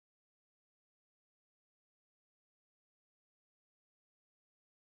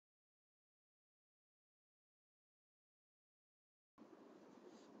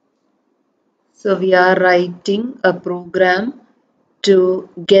So we are writing a program to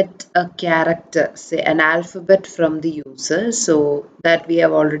get a character, say an alphabet from the user. So that we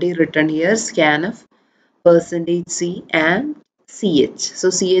have already written here, scanf %C and ch.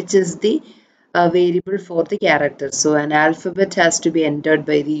 So ch is the variable for the character. So an alphabet has to be entered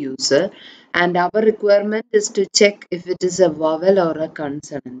by the user, and our requirement is to check if it is a vowel or a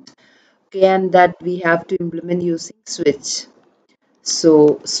consonant. Okay, and that we have to implement using switch.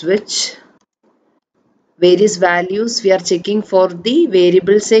 So switch various values we are checking for the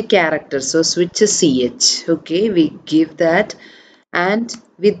variable, say character. So switch is ch. Okay, we give that, and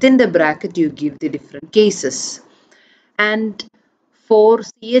within the bracket you give the different cases. And for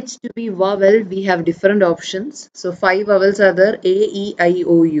ch to be vowel, we have different options. So 5 vowels are there: a, e, I,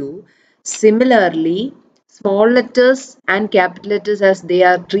 o, u. Similarly, small letters and capital letters, as they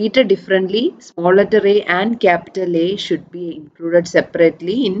are treated differently, small letter a and capital A should be included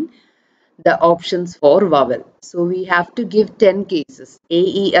separately in the options for vowel. So we have to give 10 cases: A,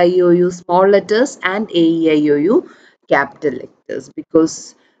 E, I, O, U small letters and A, E, I, O, U capital letters,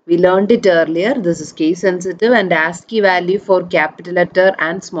 because we learned it earlier. This is case sensitive, and ASCII value for capital letter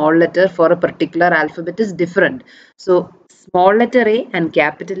and small letter for a particular alphabet is different. So small letter A and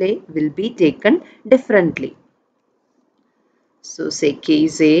capital A will be taken differently. So say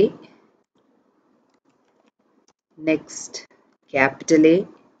case A, next capital A,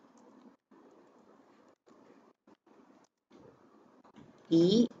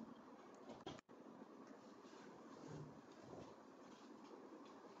 E,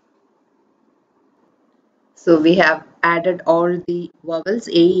 so we have added all the vowels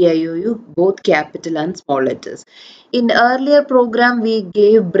A, E, I, O, U, both capital and small letters. In earlier program, we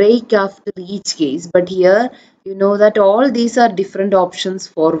gave break after each case, but here you know that all these are different options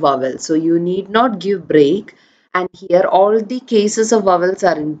for vowels. So you need not give break, and here all the cases of vowels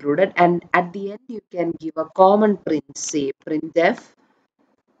are included, and at the end you can give a common print, say printf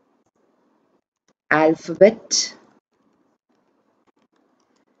alphabet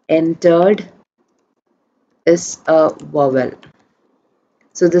entered is a vowel.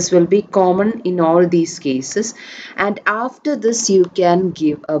 So this will be common in all these cases, and after this you can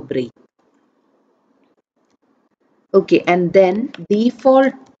give a break. Okay, and then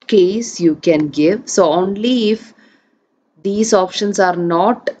default case you can give. So only if these options are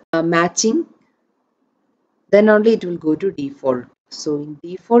not matching, then only it will go to default. So in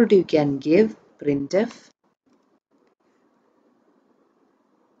default you can give printf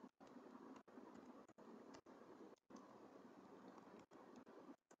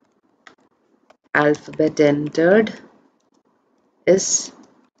alphabet entered is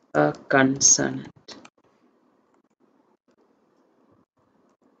a consonant.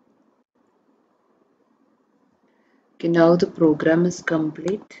 Okay, now the program is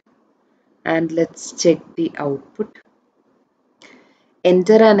complete, and let's check the output.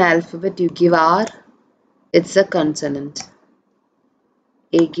 Enter an alphabet, you give R, it's a consonant.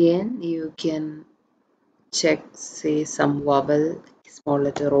 Again, you can check, say, some vowel, small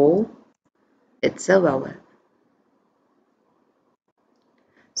letter O, it's a vowel.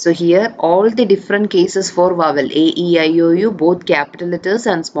 So here, all the different cases for vowel, A, E, I, O, U, both capital letters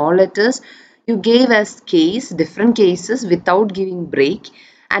and small letters, you gave as case, different cases without giving break.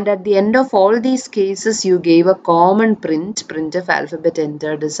 And at the end of all these cases, you gave a common print of alphabet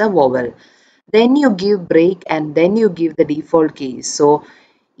entered as a vowel. Then you give break, and then you give the default case. So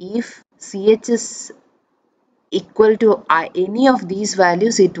if ch is equal to any of these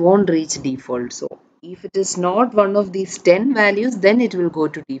values, it won't reach default. So if it is not one of these 10 values, then it will go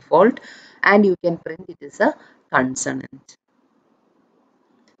to default, and you can print it as a consonant.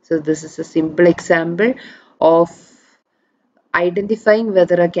 So this is a simple example of identifying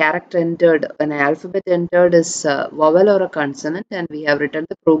whether a character entered, an alphabet entered is a vowel or a consonant, and we have written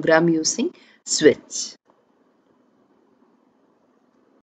the program using switch.